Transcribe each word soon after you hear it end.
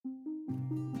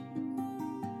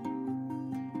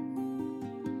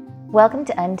Welcome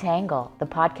to Untangle, the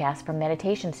podcast from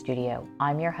Meditation Studio.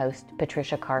 I'm your host,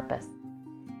 Patricia Karpus.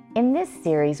 In this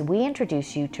series, we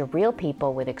introduce you to real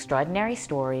people with extraordinary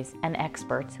stories and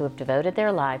experts who have devoted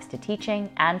their lives to teaching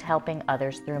and helping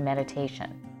others through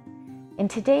meditation. In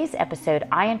today's episode,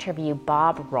 I interview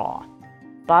Bob Roth.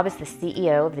 Bob is the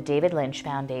CEO of the David Lynch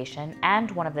Foundation and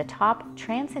one of the top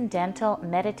transcendental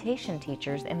meditation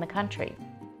teachers in the country.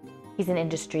 He's an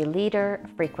industry leader,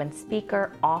 frequent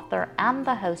speaker, author, and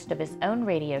the host of his own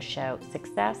radio show,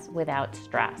 Success Without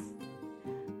Stress.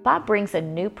 Bob brings a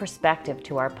new perspective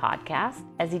to our podcast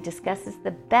as he discusses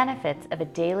the benefits of a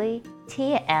daily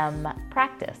TM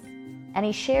practice, and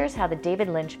he shares how the David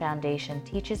Lynch Foundation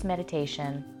teaches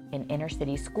meditation in inner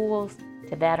city schools,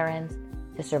 to veterans,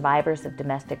 to survivors of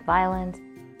domestic violence,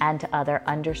 and to other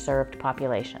underserved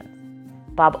populations.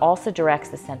 Bob also directs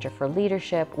the Center for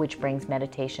Leadership, which brings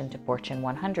meditation to Fortune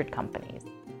 100 companies.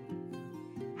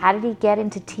 How did he get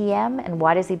into TM, and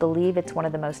why does he believe it's one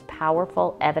of the most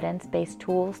powerful evidence-based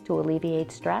tools to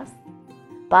alleviate stress?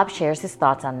 Bob shares his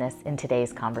thoughts on this in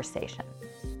today's conversation.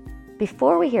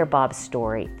 Before we hear Bob's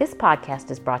story, this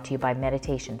podcast is brought to you by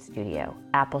Meditation Studio,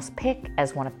 Apple's pick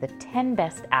as one of the 10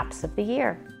 best apps of the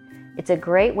year. It's a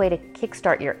great way to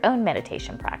kickstart your own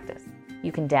meditation practice.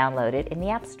 You can download it in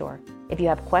the App Store. If you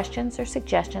have questions or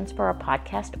suggestions for a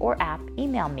podcast or app,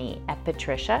 email me at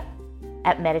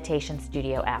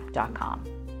patricia@meditationstudioapp.com.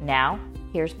 Now,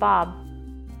 here's Bob.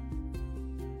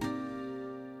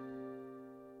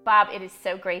 Bob, it is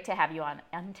so great to have you on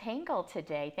Untangle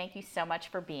today. Thank you so much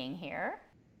for being here.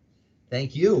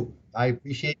 Thank you. I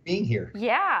appreciate being here.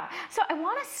 Yeah. So I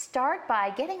want to start by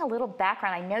getting a little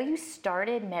background. I know you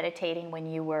started meditating when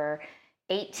you were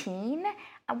 18.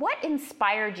 What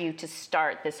inspired you to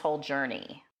start this whole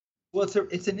journey? Well,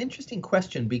 it's an interesting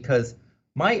question because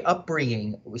my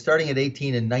upbringing, starting at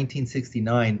 18 in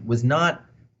 1969,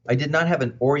 I did not have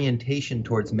an orientation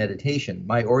towards meditation.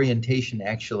 My orientation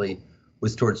actually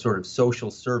was towards sort of social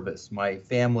service. My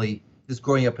family, just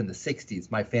growing up in the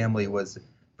 60s, my family was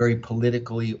very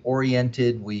politically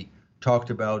oriented. We talked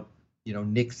about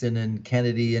Nixon and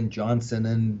Kennedy and Johnson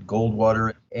and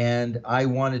Goldwater. And I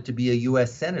wanted to be a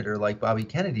U.S. Senator like Bobby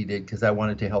Kennedy did because I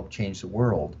wanted to help change the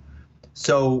world.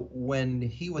 So when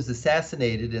he was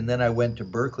assassinated, and then I went to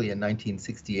Berkeley in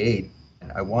 1968,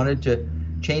 I wanted to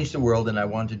change the world, and I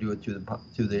wanted to do it through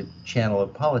the channel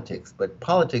of politics. But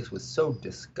politics was so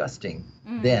disgusting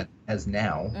then as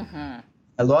now. Mm-hmm.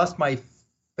 I lost my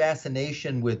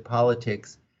fascination with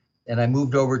politics, and I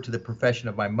moved over to the profession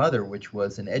of my mother, which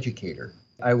was an educator.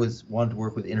 I wanted to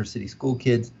work with inner city school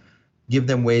kids, give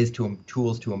them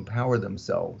tools to empower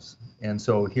themselves. And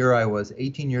so here I was,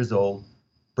 18 years old,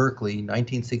 Berkeley,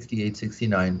 1968,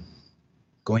 69,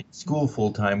 going to school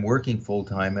full-time, working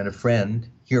full-time, and a friend,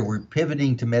 here we're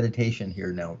pivoting to meditation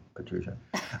here now, Patricia.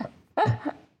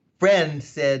 Friend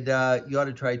said, you ought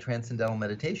to try Transcendental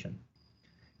meditation.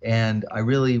 And I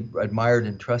really admired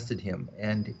and trusted him.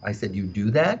 And I said, you do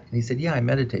that? And he said, yeah, I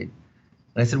meditate.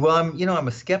 And I said, well, I'm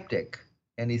a skeptic.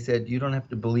 And he said, you don't have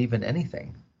to believe in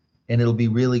anything. And it'll be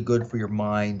really good for your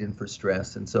mind and for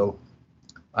stress. And so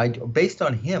based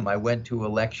on him, I went to a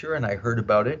lecture and I heard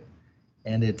about it.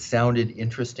 And it sounded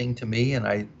interesting to me. And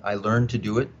I learned to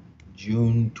do it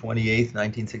June 28th,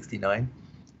 1969.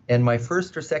 And my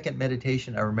first or second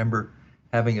meditation, I remember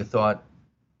having a thought,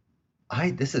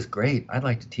 this is great. I'd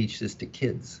like to teach this to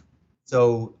kids.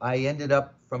 So I ended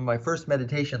up, from my first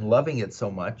meditation, loving it so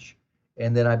much.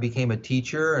 And then I became a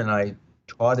teacher, and I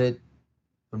taught it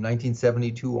from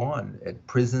 1972 on at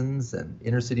prisons and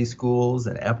inner city schools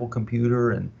and Apple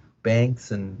Computer and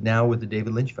banks, and now with the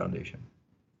David Lynch Foundation.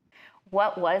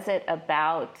 What was it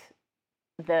about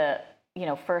the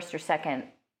first or second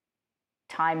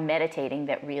time meditating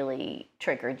that really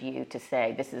triggered you to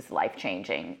say, this is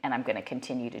life-changing and I'm going to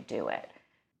continue to do it?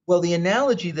 Well, the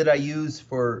analogy that I use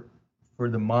for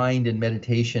the mind and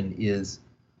meditation is,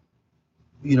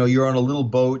 you're on a little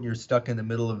boat and you're stuck in the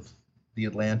middle of the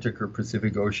Atlantic or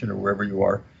Pacific Ocean or wherever you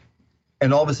are.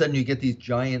 And all of a sudden you get these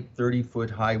giant 30-foot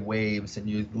high waves and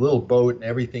your little boat, and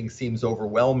everything seems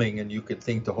overwhelming, and you could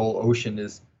think the whole ocean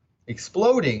is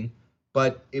exploding.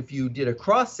 But if you did a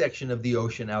cross-section of the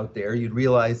ocean out there, you'd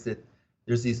realize that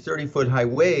there's these 30-foot high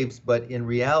waves, but in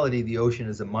reality, the ocean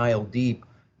is a mile deep.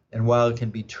 And while it can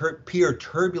appear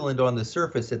turbulent on the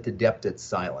surface, at the depth, it's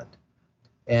silent.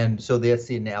 And so that's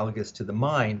the analogous to the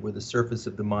mind, where the surface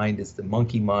of the mind is the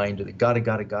monkey mind or the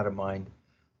gotta mind.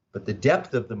 But the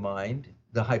depth of the mind,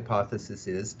 the hypothesis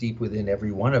is, deep within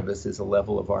every one of us is a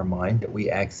level of our mind that we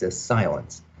access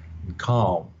silence and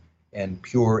calm and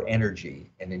pure energy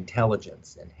and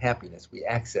intelligence and happiness. We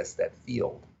access that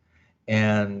field.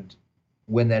 And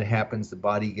when that happens, the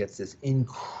body gets this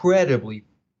incredibly,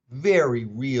 very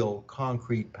real,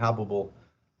 concrete, palpable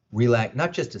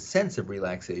not just a sense of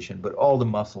relaxation, but all the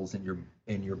muscles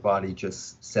in your body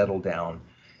just settle down.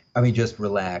 I mean, just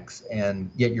relax,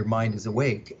 and yet your mind is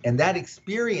awake. And that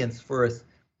experience for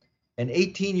an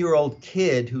 18-year-old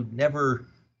kid who'd never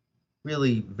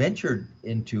really ventured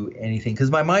into anything,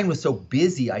 because my mind was so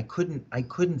busy, I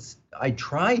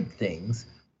tried things,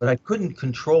 but I couldn't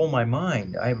control my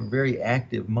mind. I have a very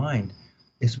active mind.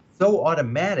 It's so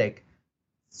automatic,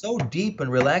 so deep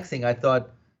and relaxing. I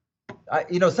thought,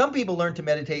 some people learn to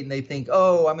meditate and they think,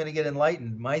 oh, I'm going to get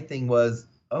enlightened. My thing was,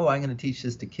 oh, I'm going to teach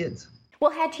this to kids.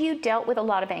 Well, had you dealt with a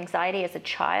lot of anxiety as a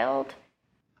child?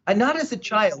 Not as a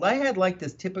child. I had like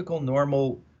this typical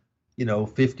normal,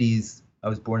 50s. I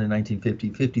was born in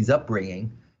 1950, 50s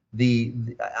upbringing.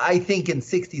 I think in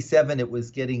 67, it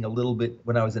was getting a little bit,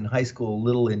 when I was in high school, a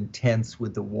little intense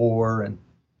with the war. And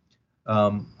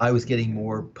I was getting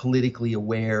more politically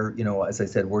aware, as I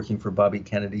said, working for Bobby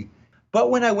Kennedy. But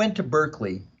when I went to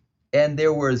Berkeley and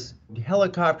there was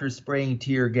helicopters spraying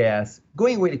tear gas,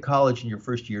 going away to college in your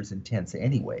first year is intense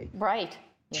anyway. Right.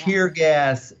 Yeah. Tear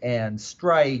gas and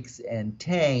strikes and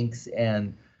tanks.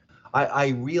 And I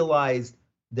realized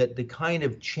that the kind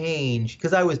of change,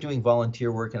 because I was doing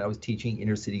volunteer work and I was teaching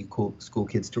inner city school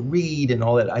kids to read and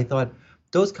all that, I thought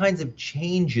those kinds of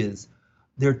changes,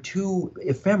 they're too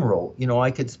ephemeral.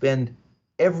 I could spend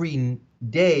every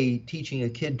day teaching a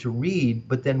kid to read,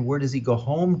 but then where does he go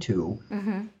home to?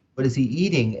 Mm-hmm. What is he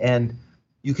eating? And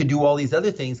you could do all these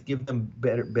other things, give them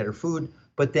better food,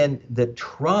 but then the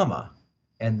trauma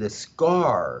and the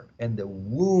scar and the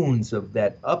wounds of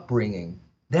that upbringing,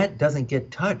 that doesn't get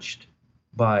touched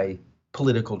by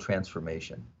political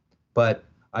transformation. But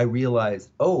I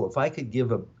realized, if I could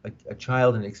give a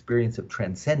child an experience of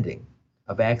transcending,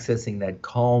 of accessing that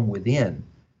calm within,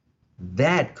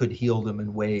 that could heal them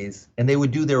in ways, and they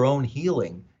would do their own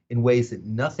healing in ways that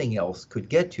nothing else could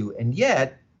get to. And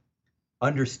yet,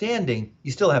 understanding,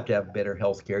 you still have to have better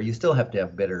healthcare, you still have to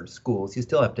have better schools, you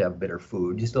still have to have better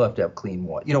food, you still have to have clean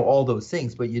water, all those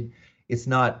things, but you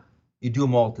do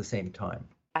them all at the same time.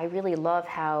 I really love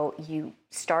how you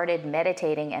started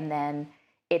meditating and then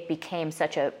it became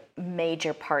such a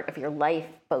major part of your life,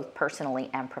 both personally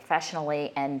and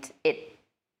professionally, and it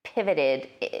pivoted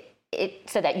it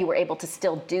so that you were able to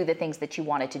still do the things that you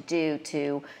wanted to do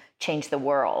to change the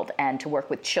world and to work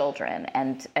with children.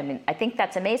 And I mean, I think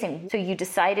that's amazing. So you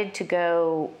decided to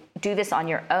go do this on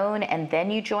your own and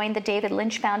then you joined the David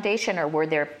Lynch Foundation, or were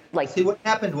there See, what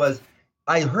happened was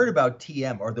I heard about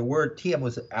TM, or the word TM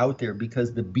was out there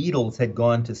because the Beatles had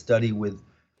gone to study with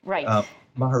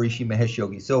Maharishi Mahesh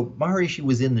Yogi. So Maharishi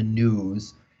was in the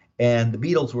news and the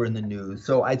Beatles were in the news.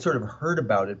 So I'd sort of heard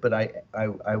about it, but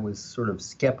I was sort of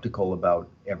skeptical about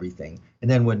everything. And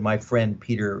then when my friend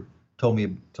Peter told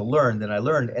me to learn, then I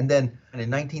learned. And then in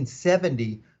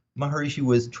 1970, Maharishi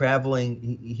was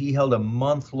traveling. He held a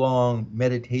month-long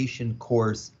meditation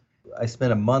course. I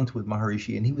spent a month with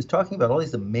Maharishi, and he was talking about all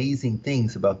these amazing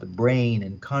things about the brain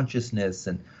and consciousness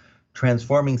and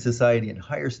transforming society and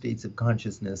higher states of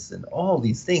consciousness and all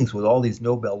these things with all these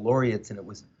Nobel laureates. And it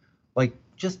was like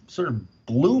just sort of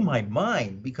blew my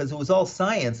mind because it was all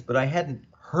science, but I hadn't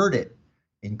heard it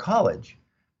in college.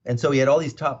 And so he had all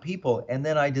these top people. And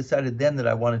then I decided then that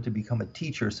I wanted to become a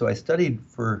teacher. So I studied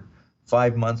for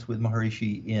 5 months with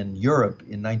Maharishi in Europe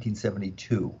in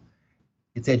 1972.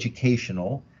 It's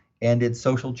educational and it's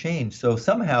social change. So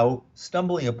somehow,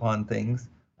 stumbling upon things,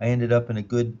 I ended up in a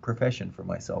good profession for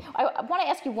myself. I want to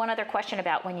ask you one other question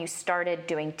about when you started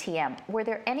doing TM. Were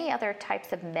there any other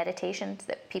types of meditations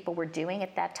that people were doing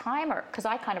at that time? Or because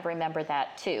I kind of remember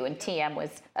that too, and TM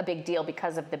was a big deal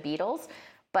because of the Beatles.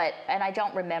 And I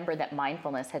don't remember that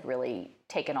mindfulness had really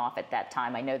taken off at that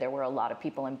time. I know there were a lot of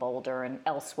people in Boulder and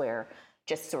elsewhere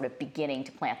just sort of beginning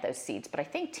to plant those seeds. But I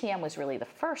think TM was really the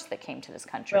first that came to this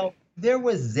country. Well, there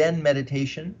was Zen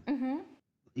meditation.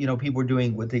 Mm-hmm. People were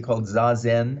doing what they called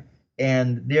Zazen.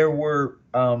 And there were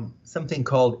something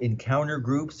called encounter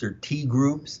groups or tea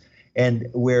groups, and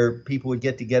where people would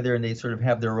get together and they sort of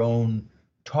have their own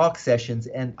talk sessions.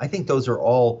 And I think those are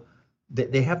all,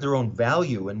 they have their own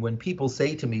value. And when people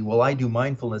say to me, well, I do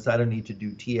mindfulness, I don't need to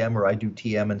do TM, or I do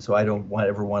TM, and so I don't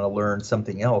ever want to learn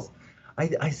something else.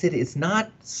 I said, it's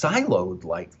not siloed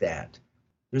like that.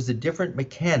 There's a different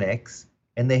mechanics,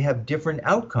 and they have different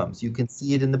outcomes. You can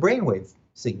see it in the brainwave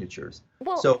signatures.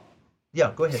 Well, so,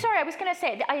 yeah, go ahead. Sorry, I was going to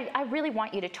say, I really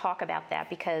want you to talk about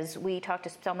that because we talk to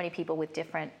so many people with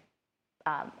different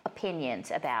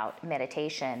opinions about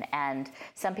meditation, and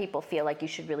some people feel like you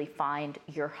should really find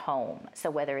your home. So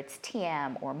whether it's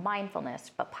TM or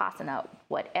mindfulness, Vipassana,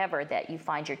 whatever, that you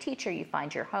find your teacher, you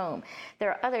find your home. There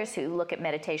are others who look at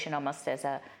meditation almost as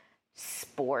a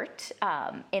sport,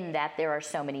 in that there are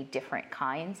so many different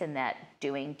kinds, and that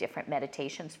doing different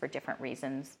meditations for different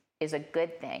reasons is a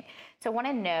good thing. So I want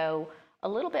to know a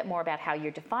little bit more about how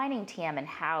you're defining TM and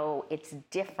how it's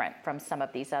different from some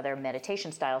of these other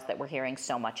meditation styles that we're hearing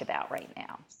so much about right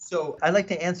now. So I'd like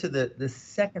to answer the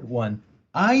second one.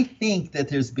 I think that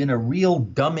there's been a real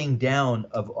dumbing down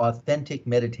of authentic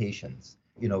meditations.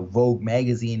 Vogue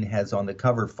magazine has on the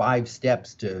cover 5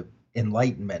 steps to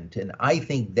enlightenment, and I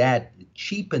think that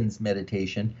cheapens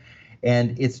meditation,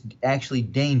 and it's actually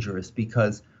dangerous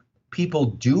because people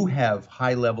do have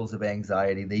high levels of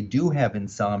anxiety, they do have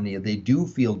insomnia, they do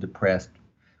feel depressed,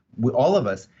 all of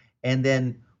us, and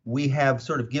then we have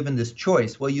sort of given this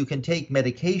choice. Well, you can take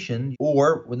medication,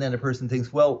 or when then a person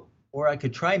thinks, well, or I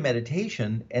could try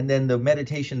meditation, and then the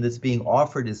meditation that's being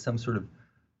offered is some sort of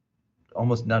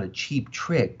almost not a cheap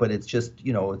trick, but it's just,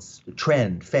 it's a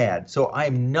trend, fad. So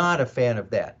I'm not a fan of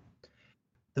that.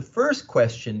 The first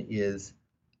question is,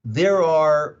 there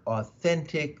are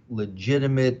authentic,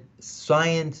 legitimate,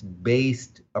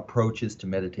 science-based approaches to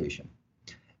meditation.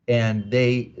 And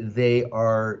they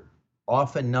are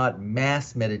often not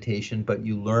mass meditation, but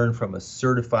you learn from a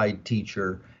certified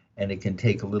teacher, and it can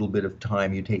take a little bit of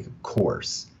time. You take a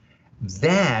course.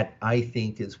 That, I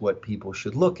think, is what people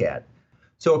should look at.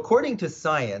 So according to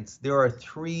science, there are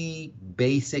 3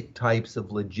 basic types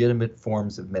of legitimate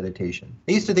forms of meditation.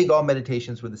 They used to think all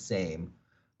meditations were the same,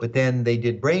 but then they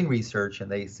did brain research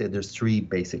and they said there's 3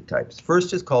 basic types.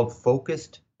 First is called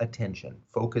focused attention.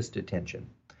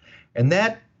 And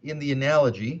that, in the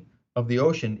analogy of the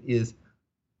ocean, is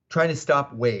trying to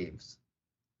stop waves.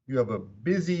 You have a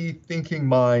busy thinking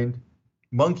mind,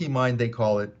 monkey mind they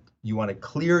call it. You want to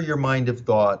clear your mind of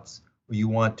thoughts, or you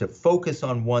want to focus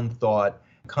on one thought,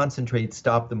 concentrate,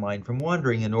 stop the mind from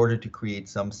wandering in order to create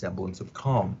some semblance of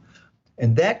calm.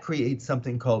 And that creates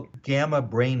something called gamma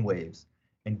brain waves.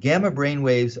 And gamma brain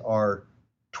waves are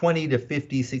 20 to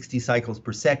 50, 60 cycles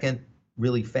per second,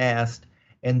 really fast.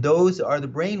 And those are the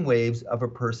brain waves of a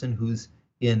person who's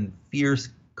in fierce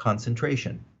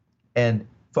concentration. And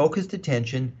focused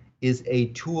attention is a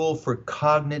tool for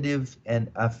cognitive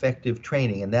and affective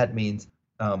training. And that means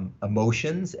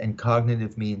emotions, and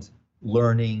cognitive means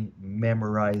learning,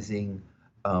 memorizing,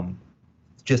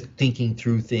 just thinking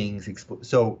through things.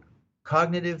 So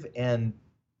cognitive and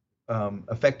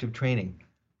affective training.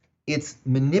 It's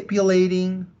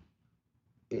manipulating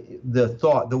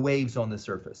the waves on the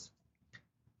surface.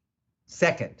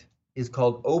 Second is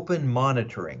called open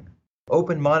monitoring.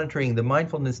 Open monitoring, the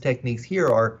mindfulness techniques here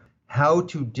are how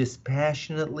to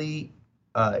dispassionately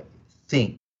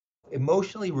think.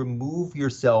 Emotionally remove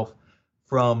yourself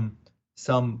from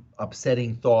some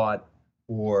upsetting thought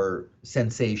or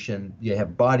sensation. You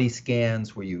have body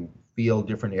scans where you feel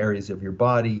different areas of your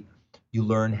body. You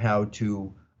learn how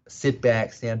to sit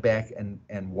back, stand back,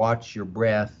 and watch your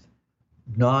breath,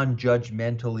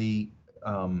 non-judgmentally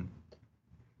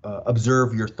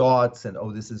observe your thoughts, and,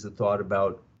 oh, this is a thought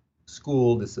about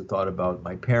school, this is a thought about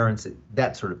my parents,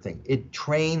 that sort of thing. It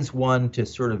trains one to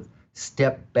sort of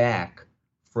step back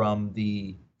from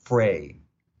the fray.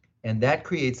 And that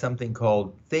creates something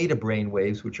called theta brain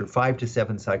waves, which are 5 to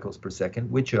 7 cycles per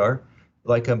second, which are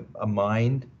like a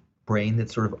mind brain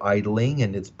that's sort of idling,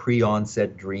 and it's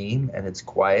pre-onset dream, and it's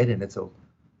quiet, and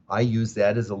I use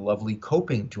that as a lovely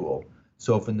coping tool.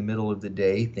 So if in the middle of the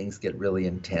day things get really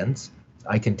intense,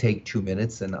 I can take 2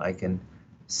 minutes and I can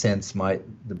sense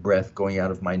the breath going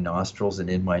out of my nostrils and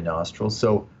in my nostrils.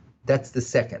 So that's the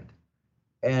second.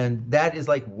 And that is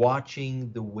like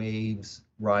watching the waves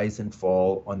rise and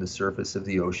fall on the surface of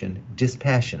the ocean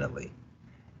dispassionately.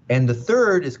 And the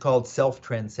third is called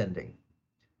self-transcending.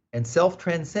 And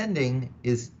self-transcending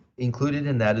is included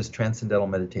in that as transcendental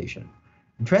meditation.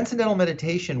 In transcendental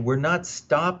meditation, we're not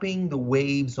stopping the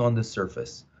waves on the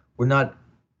surface. We're not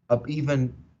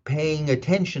even paying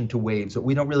attention to waves.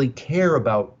 We don't really care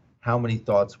about how many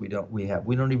thoughts we have.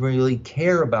 We don't even really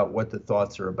care about what the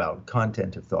thoughts are about,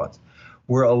 content of thoughts.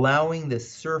 We're allowing the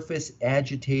surface,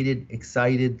 agitated,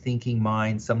 excited thinking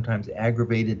mind, sometimes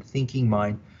aggravated thinking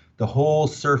mind, the whole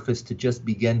surface to just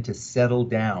begin to settle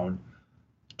down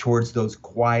towards those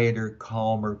quieter,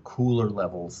 calmer, cooler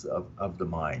levels of the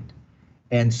mind.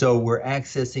 And so we're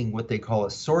accessing what they call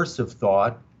a source of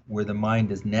thought, where the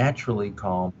mind is naturally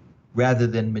calm, rather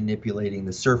than manipulating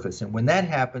the surface. And when that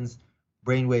happens,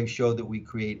 brainwaves show that we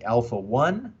create alpha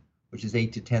 1, which is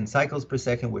 8 to 10 cycles per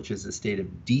second, which is a state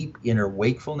of deep inner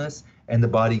wakefulness, and the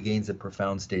body gains a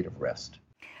profound state of rest.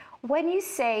 When you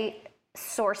say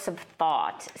source of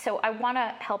thought, so I want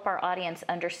to help our audience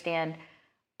understand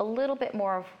a little bit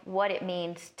more of what it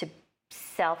means to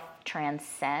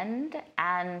self-transcend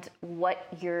and what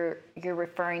you're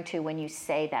referring to when you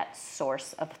say that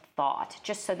source of thought,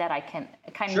 just so that I can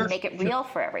kind of make it real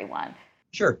for everyone.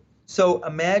 Sure. So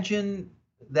imagine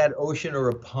that ocean or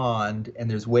a pond, and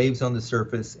there's waves on the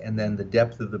surface, and then the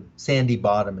depth of the sandy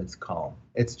bottom, it's calm.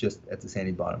 It's just at the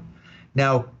sandy bottom.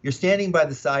 Now, you're standing by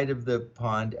the side of the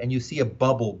pond, and you see a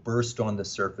bubble burst on the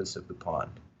surface of the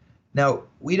pond. Now,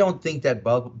 we don't think that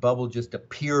bubble just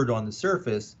appeared on the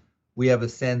surface. We have a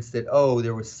sense that, oh,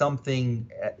 there was something,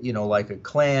 like a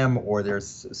clam, or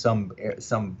there's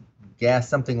some gas,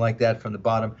 something like that from the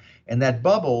bottom. And that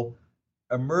bubble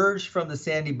emerged from the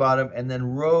sandy bottom and then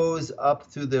rose up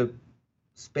through the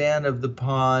span of the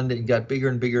pond and got bigger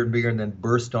and bigger and bigger and then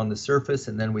burst on the surface.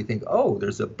 And then we think, oh,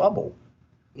 there's a bubble.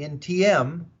 In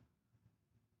TM,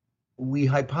 we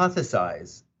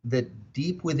hypothesize that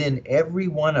deep within every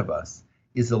one of us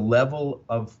is a level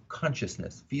of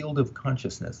consciousness, field of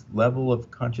consciousness, level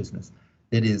of consciousness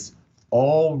that is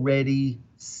already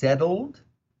settled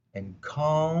and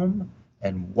calm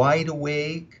and wide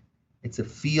awake. It's a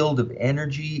field of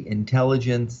energy,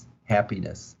 intelligence,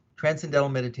 happiness. Transcendental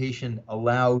meditation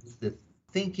allows the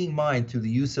thinking mind, through the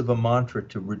use of a mantra,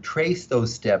 to retrace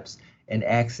those steps and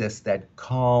access that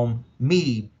calm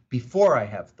me before I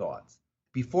have thoughts,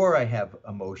 before I have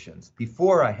emotions,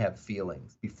 before I have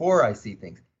feelings, before I see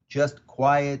things. Just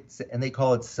quiet, and they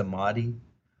call it samadhi,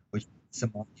 which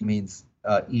samadhi means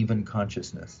even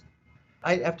consciousness.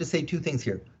 I have to say two things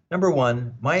here. Number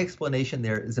one, my explanation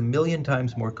there is 1,000,000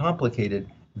 times more complicated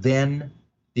than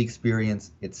the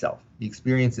experience itself. The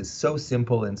experience is so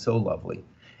simple and so lovely.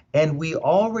 And we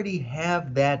already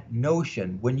have that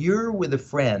notion. When you're with a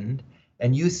friend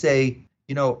and you say,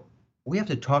 we have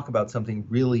to talk about something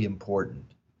really important.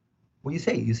 What do you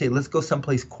say? You say, let's go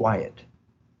someplace quiet.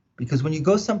 Because when you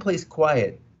go someplace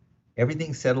quiet,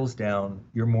 everything settles down.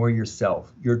 You're more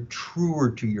yourself. You're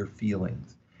truer to your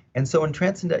feelings. And so in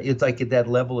Transcendental, it's like at that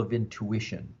level of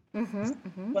intuition.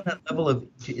 That level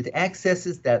it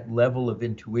accesses that level of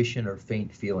intuition or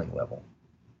faint feeling level.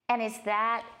 And is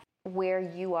that where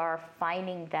you are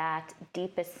finding that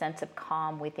deepest sense of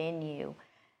calm within you?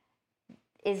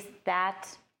 Is that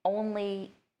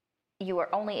you are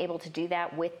only able to do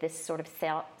that with this sort of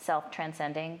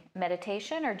self-transcending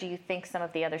meditation, or do you think some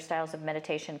of the other styles of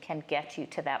meditation can get you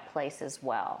to that place as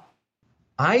well?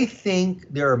 I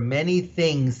think there are many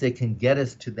things that can get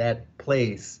us to that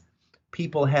place.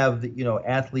 People have,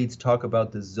 athletes talk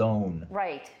about the zone.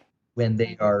 Right. When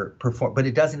they are performing, but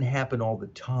it doesn't happen all the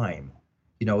time.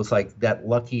 It's like that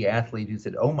lucky athlete who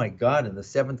said, oh my God, in the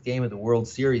 7th game of the World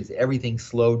Series, everything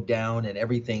slowed down and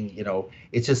everything,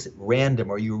 it's just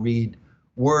random. Or you read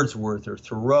Wordsworth or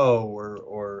Thoreau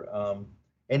or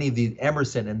any of these,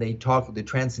 Emerson, and they talk, the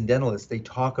Transcendentalists, they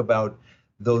talk about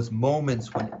those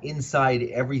moments when inside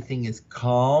everything is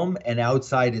calm and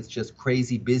outside it's just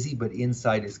crazy busy, but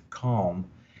inside is calm.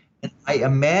 And I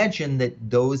imagine that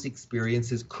those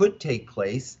experiences could take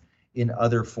place in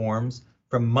other forms.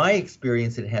 From my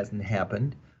experience, it hasn't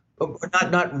happened,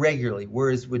 but not regularly.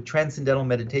 Whereas with Transcendental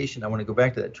meditation, I want to go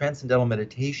back to that. Transcendental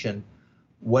meditation,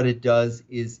 what it does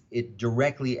is it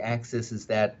directly accesses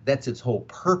that. That's its whole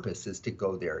purpose, is to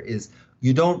go there. Is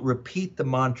you don't repeat the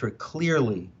mantra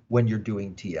clearly when you're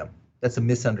doing TM. That's a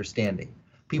misunderstanding.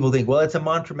 People think, well, it's a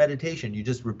mantra meditation. You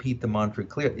just repeat the mantra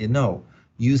clearly. No,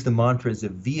 use the mantra as a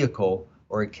vehicle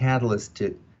or a catalyst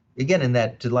to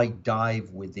dive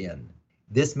within.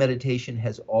 This meditation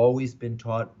has always been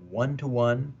taught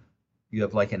one-to-one. You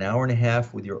have like an hour and a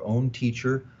half with your own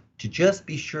teacher to just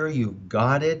be sure you've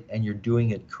got it and you're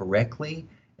doing it correctly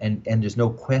and there's no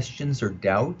questions or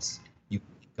doubts. You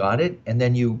got it. And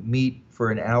then you meet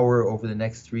for an hour over the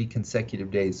next 3 consecutive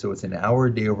days. So it's an hour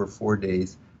a day over 4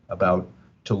 days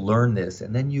to learn this.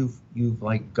 And then you've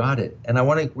got it. And I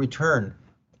want to return.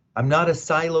 I'm not a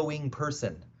siloing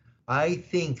person. I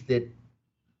think that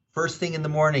first thing in the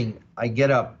morning, I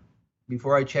get up.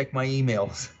 Before I check my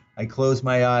emails, I close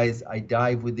my eyes, I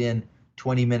dive within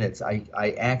 20 minutes.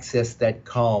 I access that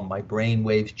calm. My brain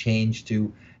waves change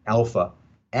to alpha.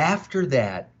 After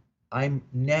that, I'm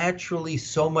naturally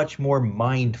so much more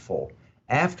mindful.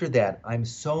 After that, I'm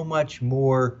so much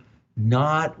more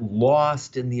not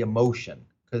lost in the emotion,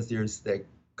 because there's the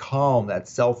calm, that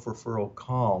self-referral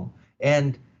calm,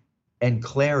 and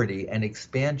clarity and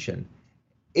expansion.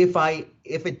 If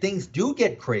things do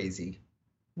get crazy,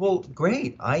 Well,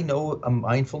 great. I know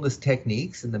mindfulness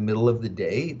techniques in the middle of the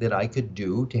day that I could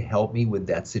do to help me with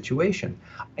that situation.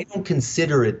 I don't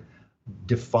consider it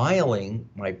defiling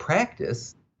my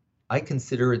practice. I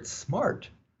consider it smart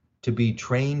to be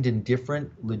trained in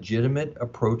different legitimate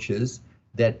approaches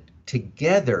that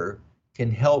together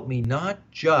can help me not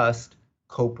just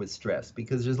cope with stress,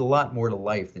 because there's a lot more to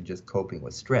life than just coping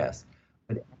with stress,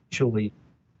 but actually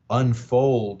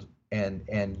unfold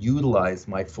and utilize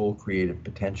my full creative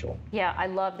potential. Yeah, I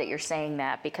love that you're saying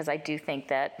that because I do think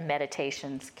that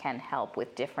meditations can help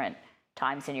with different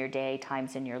times in your day,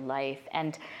 times in your life.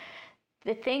 And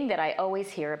the thing that I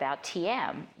always hear about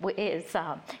TM is,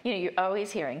 you're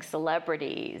always hearing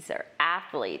celebrities or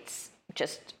athletes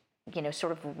just,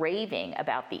 sort of raving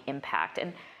about the impact.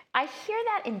 And I hear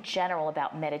that in general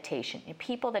about meditation.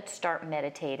 People that start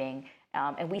meditating,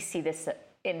 and we see this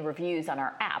in reviews on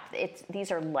our app,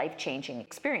 these are life-changing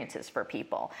experiences for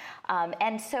people.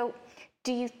 And so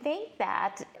do you think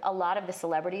that a lot of the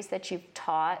celebrities that you've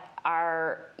taught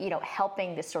are,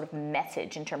 helping this sort of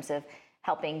message in terms of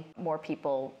helping more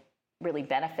people really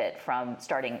benefit from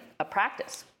starting a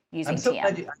practice using TM?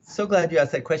 I'm so glad you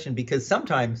asked that question, because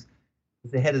sometimes as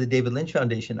the head of the David Lynch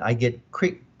Foundation, I get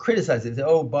criticized. They say,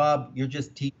 "Oh, Bob, you're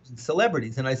just teaching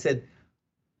celebrities." And I said,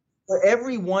 for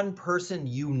every one person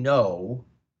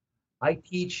I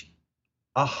teach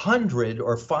 100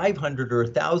 or 500 or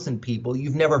 1,000 people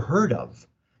you've never heard of.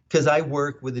 Because I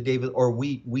work with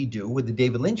we do with the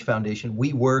David Lynch Foundation.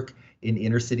 We work in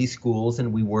inner city schools,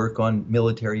 and we work on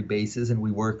military bases, and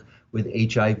we work with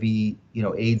HIV,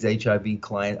 AIDS, HIV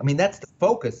clients. I mean, that's the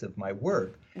focus of my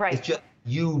work. Right. It's just,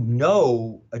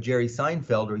 a Jerry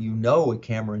Seinfeld or a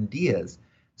Cameron Diaz.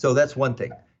 So that's one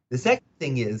thing. The second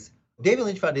thing is David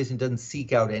Lynch Foundation doesn't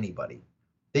seek out anybody.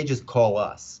 They just call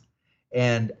us.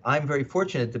 And I'm very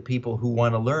fortunate that people who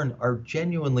want to learn are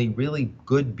genuinely really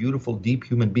good, beautiful, deep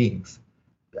human beings.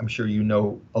 I'm sure you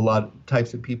know a lot of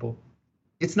types of people.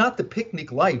 It's not the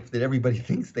picnic life that everybody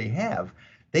thinks they have.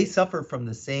 They suffer from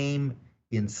the same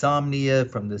insomnia,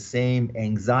 from the same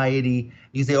anxiety.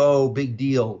 You say, "Oh, big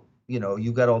deal.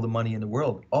 You got all the money in the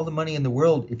world." All the money in the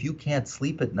world, if you can't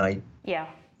sleep at night, yeah,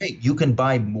 hey, you can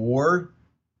buy more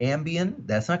Ambien.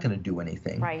 That's not going to do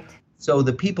anything. Right. So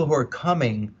the people who are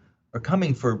coming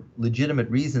for legitimate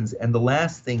reasons. And the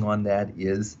last thing on that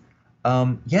is,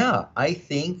 I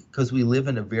think because we live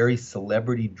in a very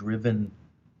celebrity-driven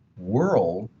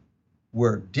world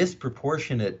where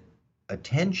disproportionate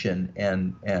attention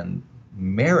and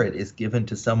merit is given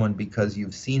to someone because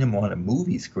you've seen him on a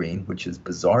movie screen, which is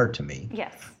bizarre to me.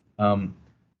 Yes.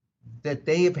 That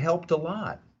they have helped a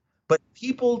lot. But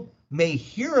people may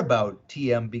hear about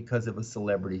TM because of a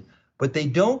celebrity, but they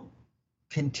don't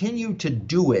continue to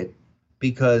do it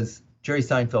because Jerry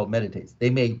Seinfeld meditates. They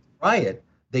may try it.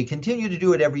 They continue to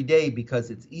do it every day because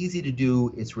it's easy to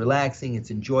do, it's relaxing,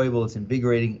 it's enjoyable, it's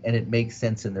invigorating, and it makes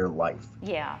sense in their life.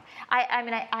 Yeah.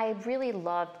 I really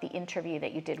loved the interview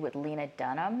that you did with Lena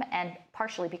Dunham, and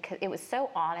partially because it was so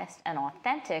honest and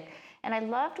authentic. And I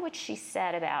loved what she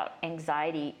said about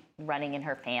anxiety running in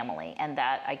her family, and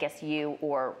that I guess you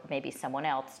or maybe someone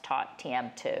else taught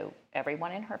TM to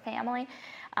everyone in her family.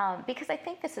 Because I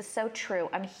think this is so true.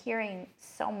 I'm hearing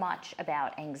so much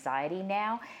about anxiety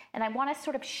now, and I want to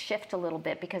sort of shift a little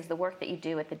bit because the work that you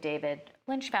do at the David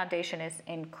Lynch Foundation is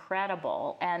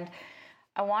incredible. And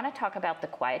I want to talk about the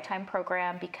Quiet Time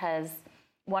program, because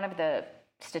one of the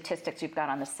statistics you've got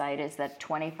on the site is that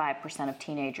 25% of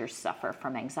teenagers suffer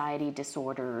from anxiety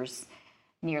disorders.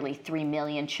 Nearly 3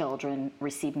 million children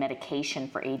receive medication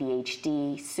for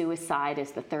ADHD. Suicide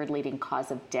is the third leading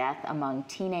cause of death among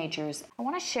teenagers. I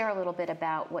want to share a little bit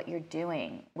about what you're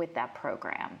doing with that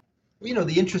program.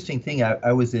 The interesting thing,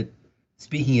 I was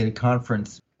speaking at a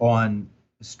conference on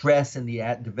stress in the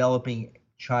developing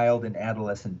child and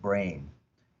adolescent brain.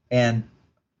 And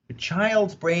a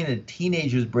child's brain and a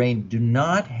teenager's brain do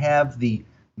not have the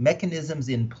mechanisms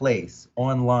in place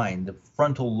online, the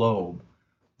frontal lobe,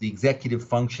 the executive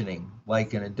functioning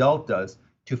like an adult does,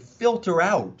 to filter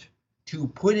out, to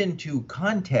put into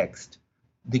context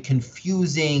the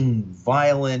confusing,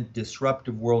 violent,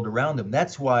 disruptive world around them.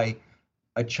 That's why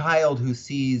a child who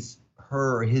sees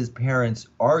her or his parents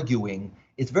arguing,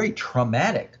 it's very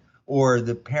traumatic. Or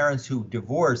the parents who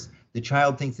divorce, the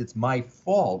child thinks it's my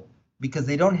fault because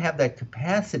they don't have that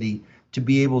capacity to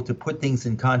be able to put things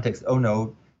in context. Oh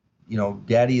no,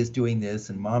 daddy is doing this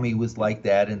and mommy was like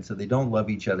that, and so they don't love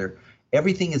each other.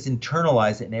 Everything is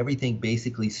internalized, and everything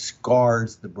basically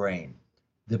scars the brain.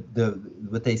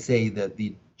 What they say, that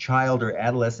the child or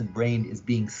adolescent brain is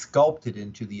being sculpted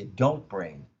into the adult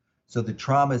brain. So the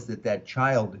traumas that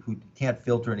child who can't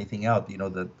filter anything out,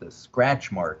 the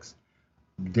scratch marks,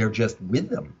 they're just with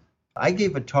them. I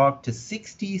gave a talk to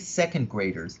 60 second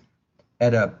graders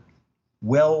at a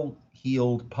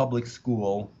well-heeled public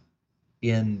school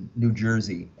in New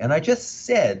Jersey. And I just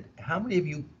said, how many of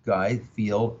you guys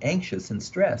feel anxious and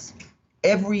stressed?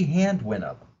 Every hand went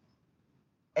up.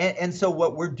 And so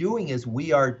what we're doing is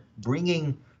we are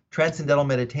bringing transcendental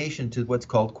meditation to what's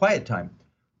called quiet time,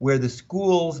 where the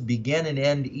schools begin and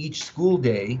end each school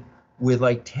day with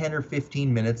like 10 or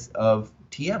 15 minutes of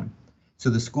TM.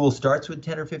 So the school starts with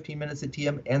 10 or 15 minutes of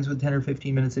TM, ends with 10 or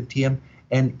 15 minutes of TM,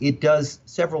 and it does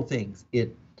several things.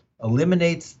 It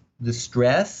eliminates the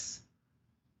stress.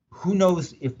 Who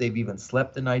knows if they've even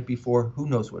slept the night before? Who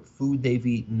knows what food they've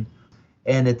eaten?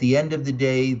 And at the end of the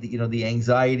day, the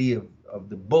anxiety of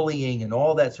the bullying and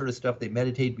all that sort of stuff, they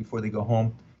meditate before they go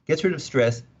home, gets rid of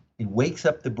stress. It wakes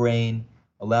up the brain,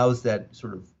 allows that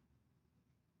sort of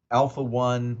alpha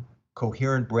 1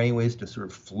 coherent brainwaves to sort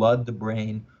of flood the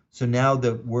brain. So now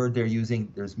the word they're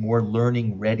using, there's more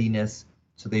learning readiness.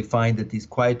 So they find that these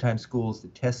quiet time schools, the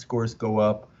test scores go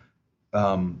up,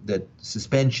 that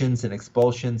suspensions and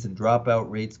expulsions and dropout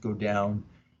rates go down,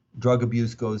 drug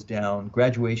abuse goes down,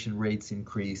 graduation rates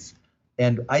increase.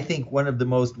 And I think one of the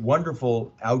most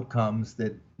wonderful outcomes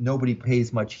that nobody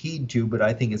pays much heed to, but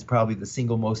I think is probably the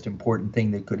single most important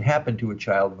thing that could happen to a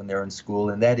child when they're in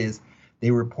school, and that is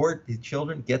they report, the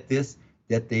children get this,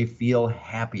 that they feel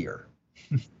happier.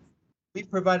 We've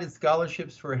provided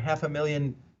scholarships for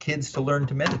 500,000 kids to learn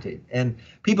to meditate. And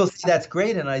people say that's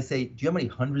great. And I say, do you have many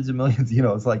hundreds of millions?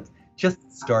 It's like just the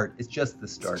start. It's just the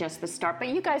start. It's just the start. But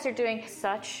you guys are doing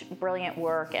such brilliant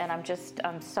work, and I'm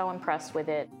so impressed with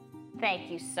it.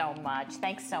 Thank you so much.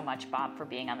 Thanks so much, Bob, for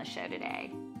being on the show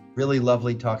today. Really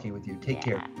lovely talking with you. Take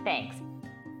care. Thanks.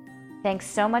 Thanks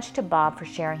so much to Bob for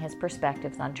sharing his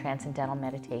perspectives on transcendental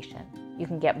meditation. You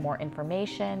can get more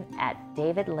information at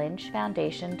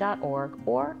davidlynchfoundation.org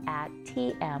or at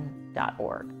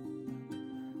tm.org.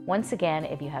 Once again,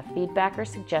 if you have feedback or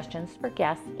suggestions for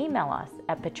guests, email us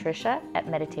at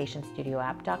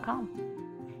patricia@meditationstudioapp.com.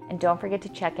 And don't forget to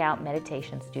check out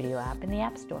Meditation Studio app in the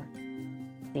App Store.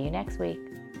 See you next week.